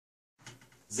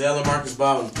Zell Mark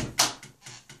Bowden.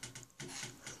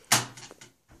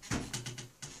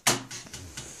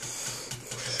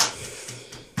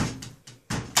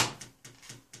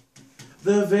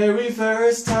 The very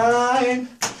first time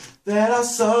that I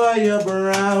saw your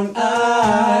brown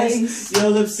eyes, your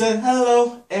lips said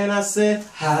hello and I said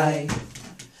hi.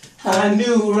 I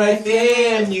knew right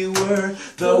then you were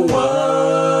the one,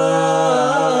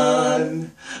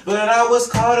 but I was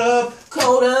caught up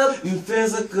in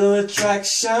physical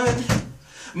attraction.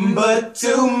 But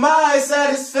to my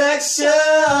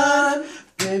satisfaction,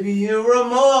 baby, you're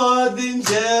more than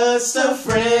just a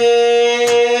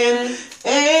friend.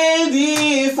 And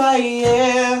if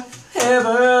I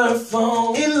ever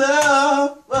fall in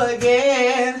love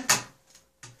again,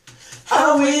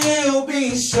 I will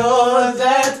be sure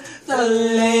that the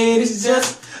lady's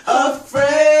just a friend.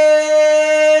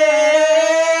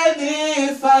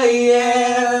 If I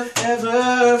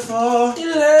ever fall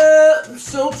in love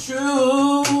so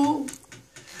true,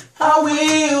 I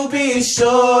will be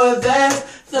sure that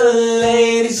the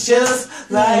lady's just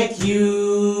like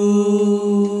you.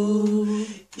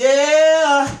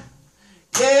 Yeah,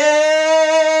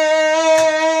 yeah,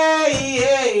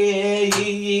 yeah,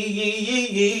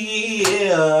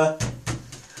 yeah.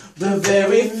 The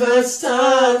very first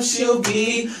time she'll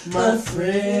be my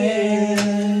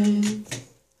friend.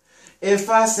 If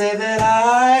I say that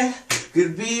I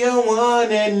could be your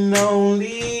one and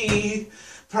only,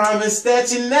 promise that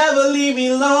you never leave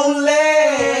me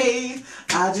lonely.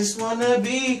 I just wanna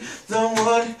be the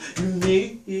one you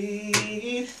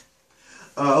need.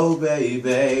 Oh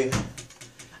baby,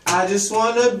 I just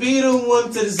wanna be the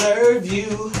one to deserve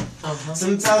you.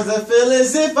 Sometimes I feel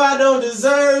as if I don't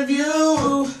deserve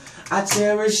you. I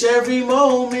cherish every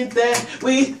moment that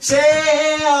we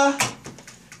share.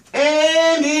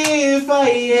 And if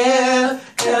I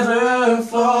ever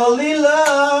fall in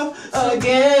love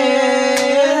again,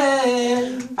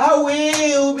 I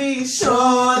will be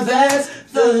sure that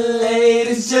the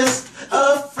lady's just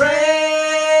a friend.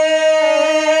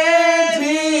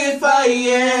 If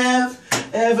I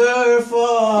ever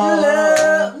fall in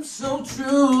love so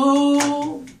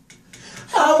true,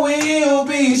 I will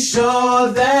be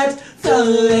sure that the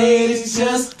lady's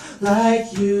just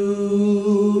like you.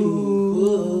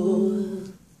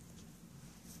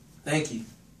 Thank you.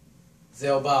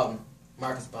 Zell Bowden,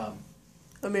 Marcus Bowden.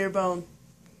 Amir Bone.